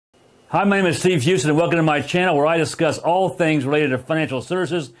Hi, my name is Steve Houston, and welcome to my channel where I discuss all things related to financial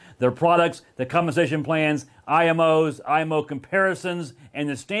services, their products, the compensation plans, IMOs, IMO comparisons, and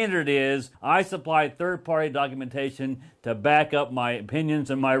the standard is I supply third-party documentation to back up my opinions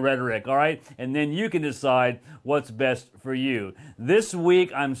and my rhetoric, all right? And then you can decide what's best for you. This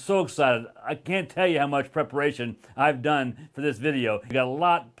week, I'm so excited. I can't tell you how much preparation I've done for this video. We've got a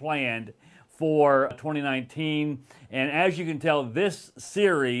lot planned for 2019, and as you can tell, this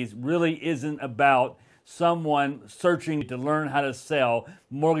series really isn't about someone searching to learn how to sell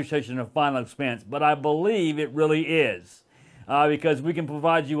mortgage protection and final expense, but I believe it really is, because we can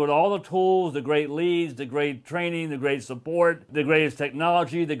provide you with all the tools, the great leads, the great training, the great support, the greatest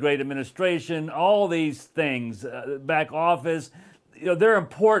technology, the great administration, all these things, back office. You know, they're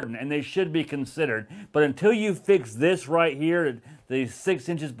important and they should be considered, but until you fix this right here, the 6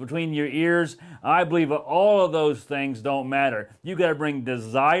 inches between your ears, I believe all of those things don't matter. You got to bring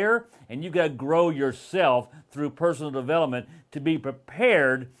desire and you got to grow yourself through personal development to be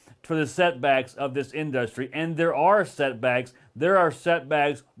prepared for the setbacks of this industry. And there are setbacks. There are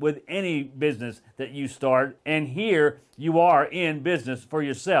setbacks with any business that you start, and here you are in business for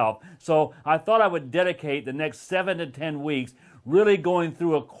yourself. So I thought I would dedicate the next 7 to 10 weeks really going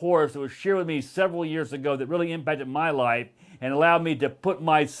through a course that was shared with me several years ago that really impacted my life and allowed me to put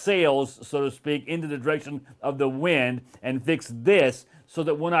my sails, so to speak, into the direction of the wind and fix this so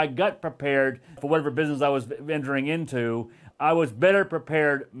that when I got prepared for whatever business I was entering into, I was better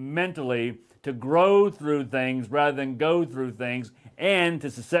prepared mentally to grow through things rather than go through things, and to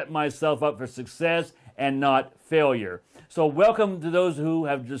set myself up for success and not failure. So welcome to those who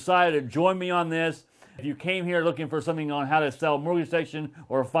have decided to join me on this. If you came here looking for something on how to sell mortgage protection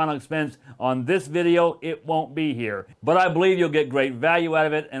or final expense on this video, it won't be here. But I believe you'll get great value out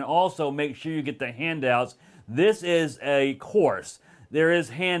of it, and also make sure you get the handouts. This is a course. There is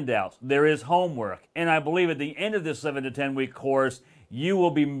handouts, there is homework, and I believe at the end of this 7 to 10 week course, you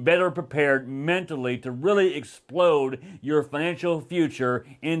will be better prepared mentally to really explode your financial future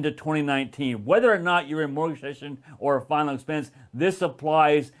into 2019. Whether or not you're in mortgage protection or final expense, this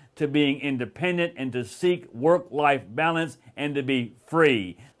applies to being independent and to seek work-life balance and to be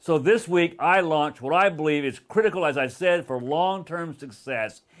free. So this week I launched what I believe is critical, as I said, for long-term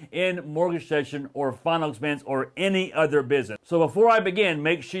success in mortgage protection or final expense or any other business. So before I begin,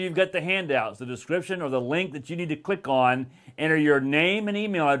 make sure you've got the handouts, the description or the link that you need to click on. Enter your name and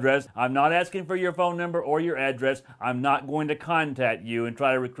email address. I'm not asking for your phone number or your address. I'm not going to contact you and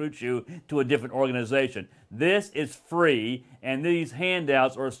try to recruit you to a different organization. This is free, and these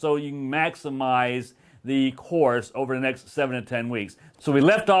handouts are so you can maximize the course over the next 7 to 10 weeks. So we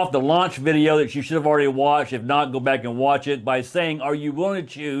left off the launch video that you should have already watched. If not, go back and watch it by saying, are you willing to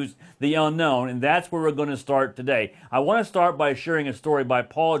choose the unknown? And that's where we're going to start today. I want to start by sharing a story by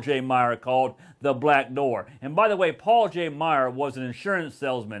Paul J. Meyer called The Black Door. And by the way, Paul J. Meyer was an insurance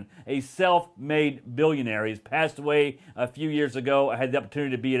salesman, a self-made billionaire. He's passed away a few years ago. I had the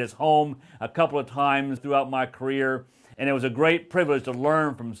opportunity to be at his home a couple of times throughout my career. And it was a great privilege to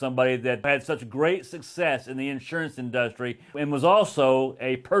learn from somebody that had such great success in the insurance industry and was also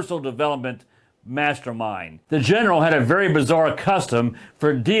a personal development mastermind. The general had a very bizarre custom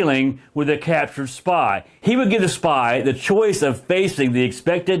for dealing with a captured spy. He would give the spy the choice of facing the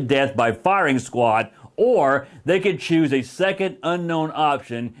expected death by firing squad, or they could choose a second unknown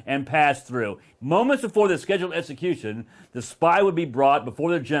option and pass through. Moments before the scheduled execution, the spy would be brought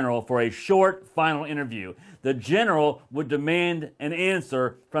before the general for a short final interview. The general would demand an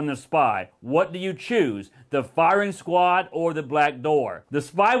answer from the spy. What do you choose, the firing squad or the black door? The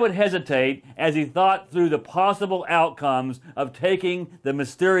spy would hesitate as he thought through the possible outcomes of taking the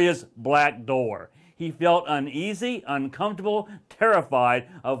mysterious black door. He felt uneasy, uncomfortable, terrified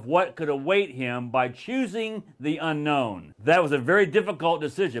of what could await him by choosing the unknown. That was a very difficult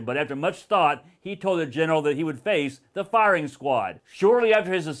decision, but after much thought, he told the general that he would face the firing squad. Shortly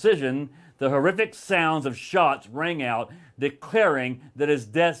after his decision, the horrific sounds of shots rang out, declaring that his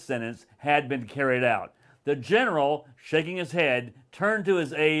death sentence had been carried out. The general, shaking his head, turned to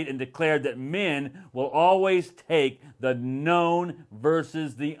his aide and declared that men will always take the known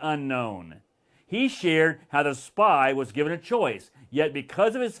versus the unknown. He shared how the spy was given a choice, yet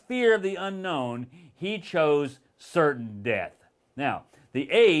because of his fear of the unknown, he chose certain death. Now,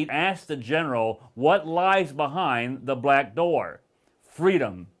 the aide asked the general what lies behind the black door.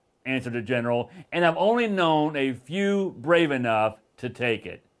 Freedom, answered the general, and I've only known a few brave enough to take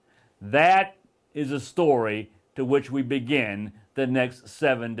it. That is a story to which we begin the next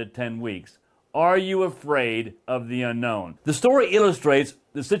 7 to 10 weeks. Are you afraid of the unknown? The story illustrates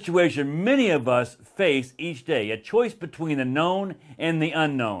the situation many of us face each day, a choice between the known and the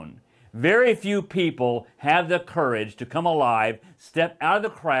unknown. Very few people have the courage to come alive, step out of the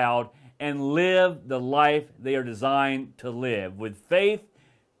crowd, and live the life they are designed to live with faith,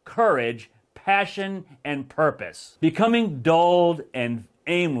 courage, passion, and purpose. Becoming dulled and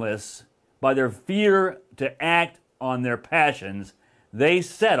aimless by their fear to act on their passions, they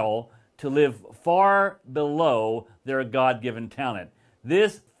settle to live far below their God-given talent.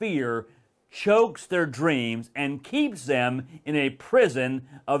 This fear chokes their dreams and keeps them in a prison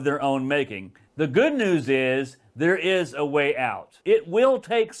of their own making. The good news is there is a way out. It will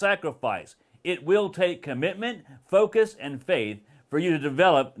take sacrifice. It will take commitment, focus, and faith for you to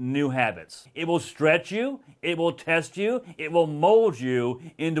develop new habits. It will stretch you, it will test you, it will mold you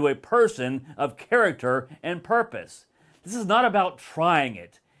into a person of character and purpose. This is not about trying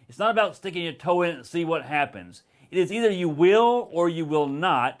it. It's not about sticking your toe in it and see what happens. It is either you will or you will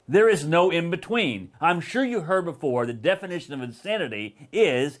not. There is no in between. I'm sure you heard before the definition of insanity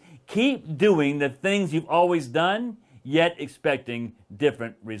is keep doing the things you've always done, yet expecting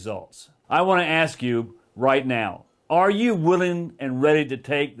different results. I want to ask you right now, are you willing and ready to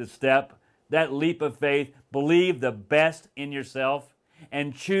take the step, that leap of faith, believe the best in yourself,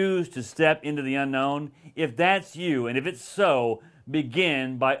 and choose to step into the unknown? If that's you, and if it's so,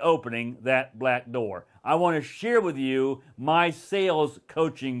 begin by opening that black door. I want to share with you my sales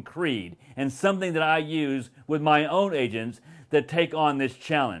coaching creed and something that I use with my own agents that take on this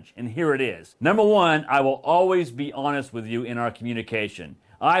challenge. And here it is. Number one, I will always be honest with you in our communication.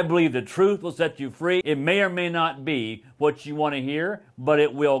 I believe the truth will set you free. It may or may not be what you want to hear, but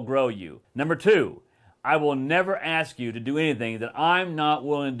it will grow you. Number two, I will never ask you to do anything that I'm not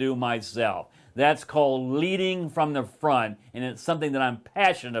willing to do myself. That's called leading from the front, and it's something that I'm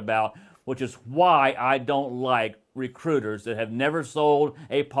passionate about, which is why I don't like recruiters that have never sold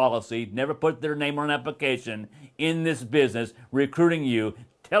a policy, never put their name on an application in this business, recruiting you,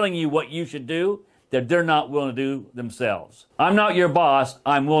 telling you what you should do, that they're not willing to do themselves. I'm not your boss,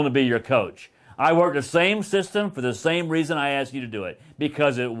 I'm willing to be your coach. I work the same system for the same reason I ask you to do it,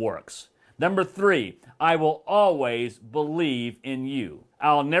 because it works. Number three, I will always believe in you.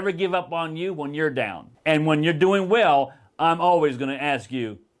 I'll never give up on you when you're down. And when you're doing well, I'm always going to ask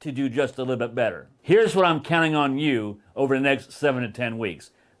you to do just a little bit better. Here's what I'm counting on you over the next 7 to 10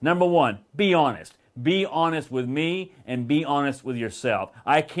 weeks. Number one, be honest. Be honest with me and be honest with yourself.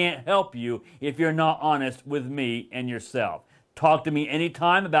 I can't help you if you're not honest with me and yourself. Talk to me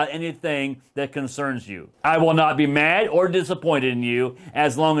anytime about anything that concerns you. I will not be mad or disappointed in you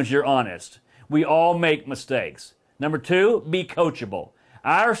as long as you're honest. We all make mistakes. Number two, be coachable.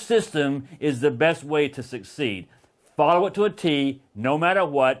 Our system is the best way to succeed. Follow it to a T, no matter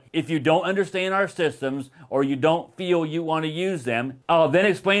what. If you don't understand our systems or you don't feel you want to use them, I'll then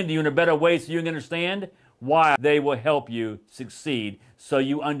explain to you in a better way so you can understand why they will help you succeed, so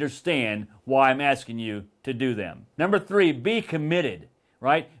you understand why I'm asking you to do them. Number three, be committed,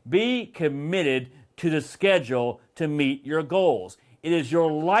 right? Be committed to the schedule to meet your goals. It is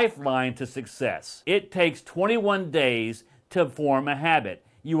your lifeline to success. It takes 21 days to form a habit.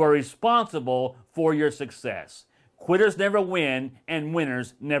 You are responsible for your success. Quitters never win, and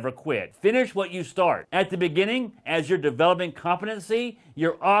winners never quit. Finish what you start. At the beginning, as you're developing competency,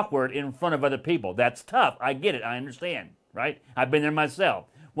 you're awkward in front of other people. That's tough. I get it. I understand, right? I've been there myself.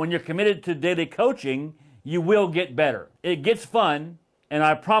 When you're committed to daily coaching, you will get better. It gets fun, and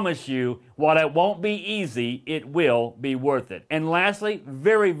I promise you, while it won't be easy, it will be worth it. And lastly,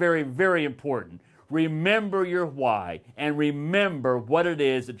 very, very, very important, remember your why and remember what it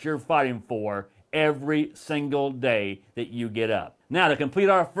is that you're fighting for every single day that you get up. Now, to complete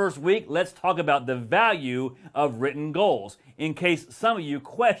our first week, let's talk about the value of written goals. In case some of you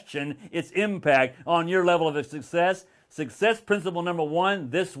question its impact on your level of success, success principle number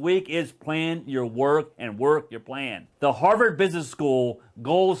one this week is plan your work and work your plan. The Harvard Business School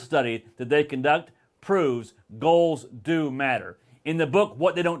goals study that they conduct proves goals do matter. In the book,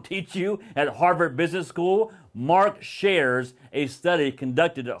 What They Don't Teach You at Harvard Business School, Mark shares a study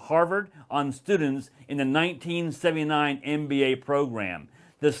conducted at Harvard on students in the 1979 MBA program.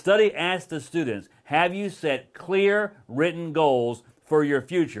 The study asked the students, have you set clear written goals for your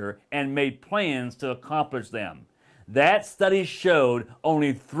future and made plans to accomplish them? That study showed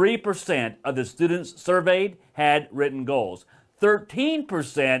only 3% of the students surveyed had written goals.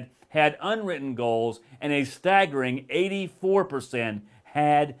 13% had unwritten goals, and a staggering 84%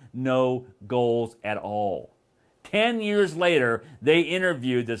 had no goals at all. 10 years later, they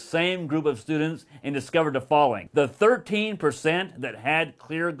interviewed the same group of students and discovered the following. The 13% that had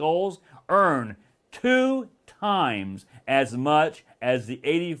clear goals earned 2 times as much as the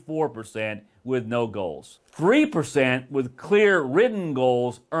 84% with no goals. 3% with clear written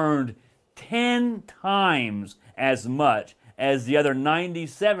goals earned 10 times as much as the other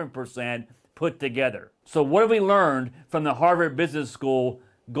 97% put together. So what have we learned from the Harvard Business School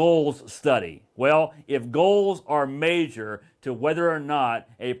goals study? Well, if goals are major to whether or not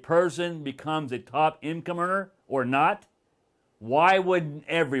a person becomes a top income earner or not, why wouldn't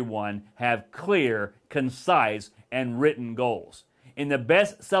everyone have clear, concise, and written goals? In the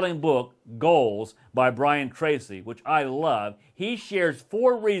best-selling book, Goals, by Brian Tracy, which I love, he shares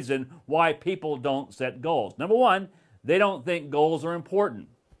 4 reasons why people don't set goals. Number 1, they don't think goals are important.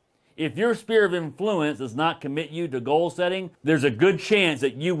 If your sphere of influence does not commit you to goal setting, there's a good chance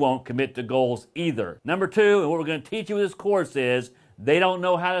that you won't commit to goals either. Number 2, and what we're going to teach you in this course is, they don't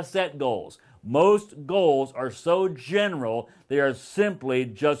know how to set goals. Most goals are so general, they are simply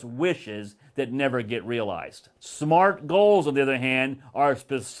just wishes that never get realized. Smart goals, on the other hand, are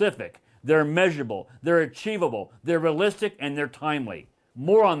specific, they're measurable, they're achievable, they're realistic, and they're timely.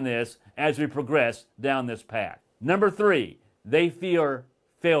 More on this as we progress down this path. Number 3, they fear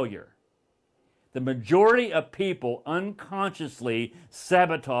failure. The majority of people unconsciously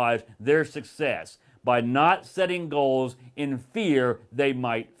sabotage their success by not setting goals in fear they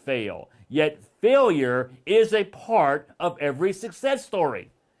might fail. Yet failure is a part of every success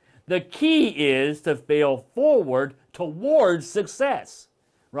story. The key is to fail forward towards success,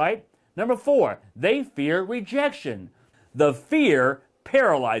 right? Number 4, they fear rejection. The fear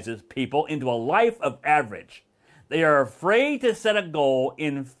paralyzes people into a life of average. They are afraid to set a goal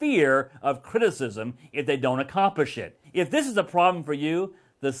in fear of criticism if they don't accomplish it. If this is a problem for you,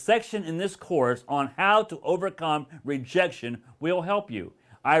 the section in this course on how to overcome rejection will help you.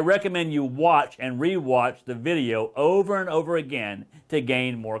 I recommend you watch and re-watch the video over and over again to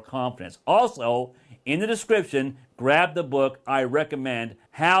gain more confidence. Also, in the description, grab the book I recommend,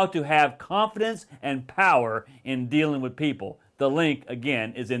 How to Have Confidence and Power in Dealing with People. The link,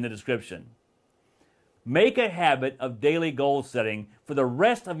 again, is in the description. Make a habit of daily goal setting for the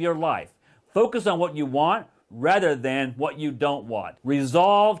rest of your life. Focus on what you want rather than what you don't want.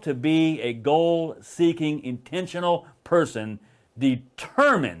 Resolve to be a goal-seeking, intentional person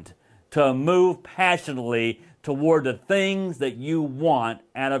determined to move passionately toward the things that you want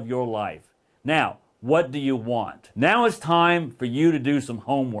out of your life. Now, what do you want? Now it's time for you to do some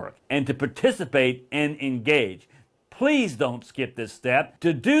homework and to participate and engage. Please don't skip this step.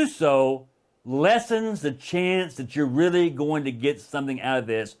 To do so lessens the chance that you're really going to get something out of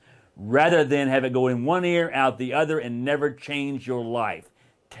this rather than have it go in one ear, out the other, and never change your life.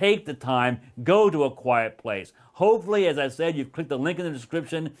 Take the time, go to a quiet place. Hopefully, as I said, you've clicked the link in the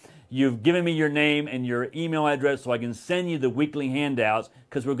description, you've given me your name and your email address so I can send you the weekly handouts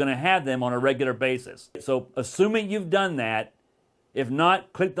because we're going to have them on a regular basis. So assuming you've done that, if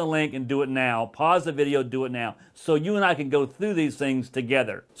not, click the link and do it now. Pause the video, do it now, so you and I can go through these things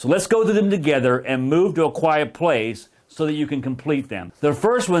together. So let's go through them together and move to a quiet place so that you can complete them. The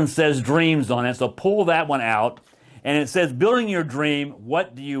first one says dreams on it, so pull that one out. And it says, building your dream,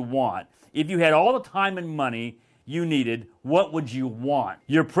 what do you want? If you had all the time and money you needed, what would you want?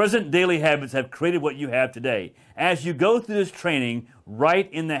 Your present daily habits have created what you have today. As you go through this training,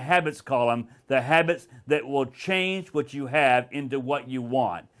 write in the habits column the habits that will change what you have into what you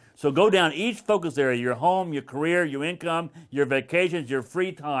want. So go down each focus area, your home, your career, your income, your vacations, your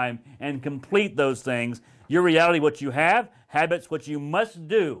free time, and complete those things. Your reality, what you have, habits, what you must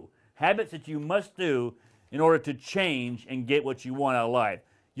do. Habits that you must do in order to change and get what you want out of life.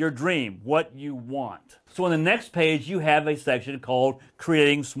 Your dream, what you want. So on the next page, you have a section called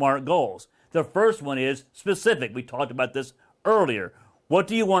Creating Smart Goals. The first one is specific. We talked about this earlier. What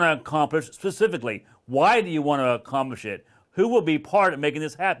do you want to accomplish specifically? Why do you want to accomplish it? Who will be part of making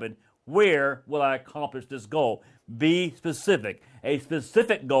this happen? Where will I accomplish this goal? Be specific. A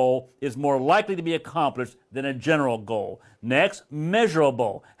specific goal is more likely to be accomplished than a general goal. Next,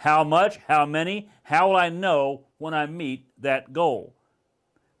 measurable. How much? How many? How will I know when I meet that goal?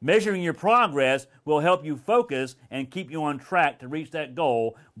 Measuring your progress will help you focus and keep you on track to reach that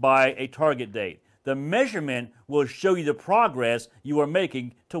goal by a target date. The measurement will show you the progress you are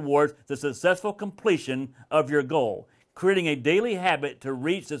making towards the successful completion of your goal. Creating a daily habit to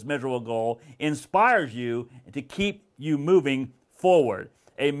reach this measurable goal inspires you to keep you moving forward.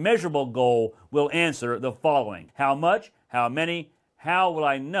 A measurable goal will answer the following: how much, how many, how will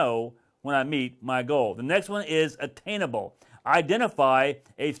I know when I meet my goal? The next one is attainable. Identify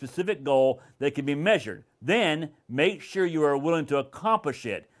a specific goal that can be measured. Then make sure you are willing to accomplish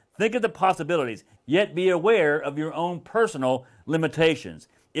it. Think of the possibilities, yet be aware of your own personal limitations.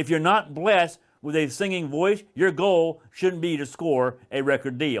 If you're not blessed with a singing voice, your goal shouldn't be to score a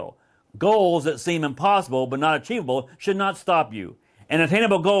record deal. Goals that seem impossible but not achievable should not stop you. An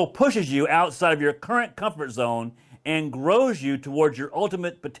attainable goal pushes you outside of your current comfort zone and grows you towards your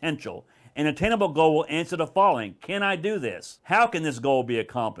ultimate potential. An attainable goal will answer the following: can I do this? How can this goal be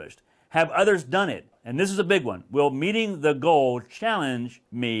accomplished? Have others done it? And this is a big one. Will meeting the goal challenge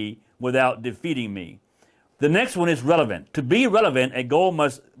me without defeating me? The next one is relevant. To be relevant, a goal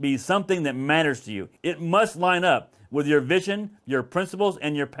must be something that matters to you. It must line up with your vision, your principles,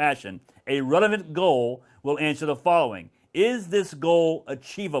 and your passion. A relevant goal will answer the following: is this goal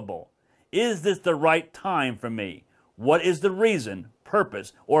achievable? Is this the right time for me? What is the reason,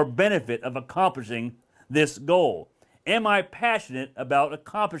 purpose, or benefit of accomplishing this goal? Am I passionate about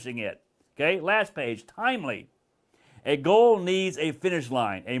accomplishing it? Okay, last page, timely. A goal needs a finish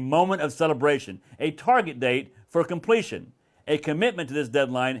line, a moment of celebration, a target date for completion. A commitment to this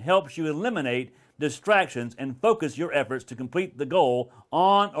deadline helps you eliminate distractions and focus your efforts to complete the goal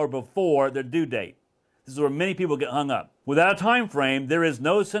on or before the due date. This is where many people get hung up. Without a time frame, there is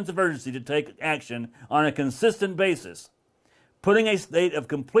no sense of urgency to take action on a consistent basis. Putting a state of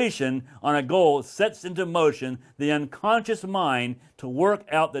completion on a goal sets into motion the unconscious mind to work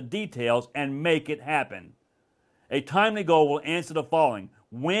out the details and make it happen. A timely goal will answer the following: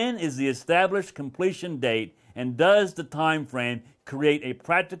 when is the established completion date, and does the time frame create a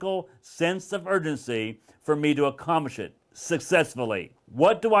practical sense of urgency for me to accomplish it successfully?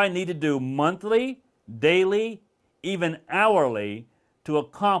 What do I need to do monthly, daily, even hourly to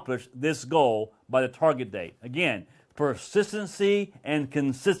accomplish this goal by the target date? Again, persistency and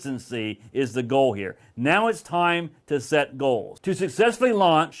consistency is the goal here. Now it's time to set goals. To successfully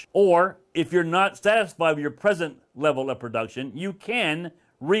launch, or if you're not satisfied with your present level of production, you can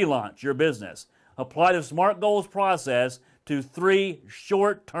relaunch your business. Apply the SMART goals process to 3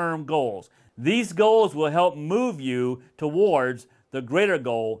 short-term goals. These goals will help move you towards the greater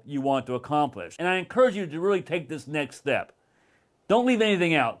goal you want to accomplish. And I encourage you to really take this next step. Don't leave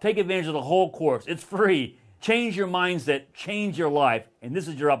anything out. Take advantage of the whole course. It's free. Change your mindset, change your life, and this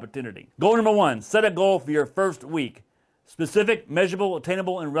is your opportunity. Goal number 1, set a goal for your first week. Specific, measurable,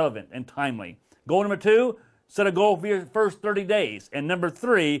 attainable, and relevant, and timely. Goal number 2, set a goal for your first 30 days. And number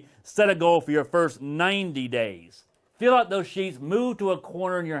 3, set a goal for your first 90 days. Fill out those sheets, move to a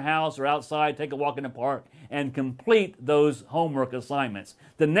corner in your house or outside, take a walk in the park, and complete those homework assignments.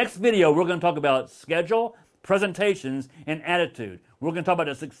 The next video, we're going to talk about schedule, presentations, and attitude. We're going to talk about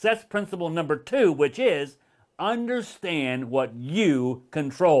the success principle number 2, which is understand what you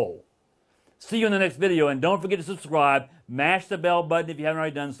control. See you in the next video, and don't forget to subscribe. Mash the bell button if you haven't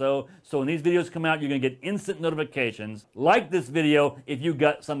already done so. So when these videos come out, you're going to get instant notifications. Like this video if you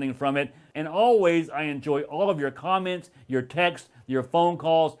got something from it. And always, I enjoy all of your comments, your texts, your phone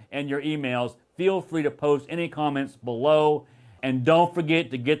calls, and your emails. Feel free to post any comments below. And don't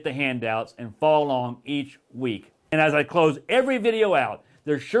forget to get the handouts and follow along each week. And as I close every video out,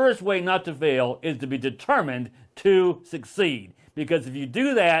 the surest way not to fail is to be determined to succeed. Because if you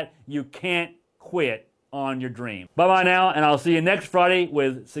do that, you can't quit on your dream. Bye-bye now, and I'll see you next Friday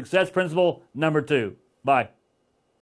with success principle number 2. Bye.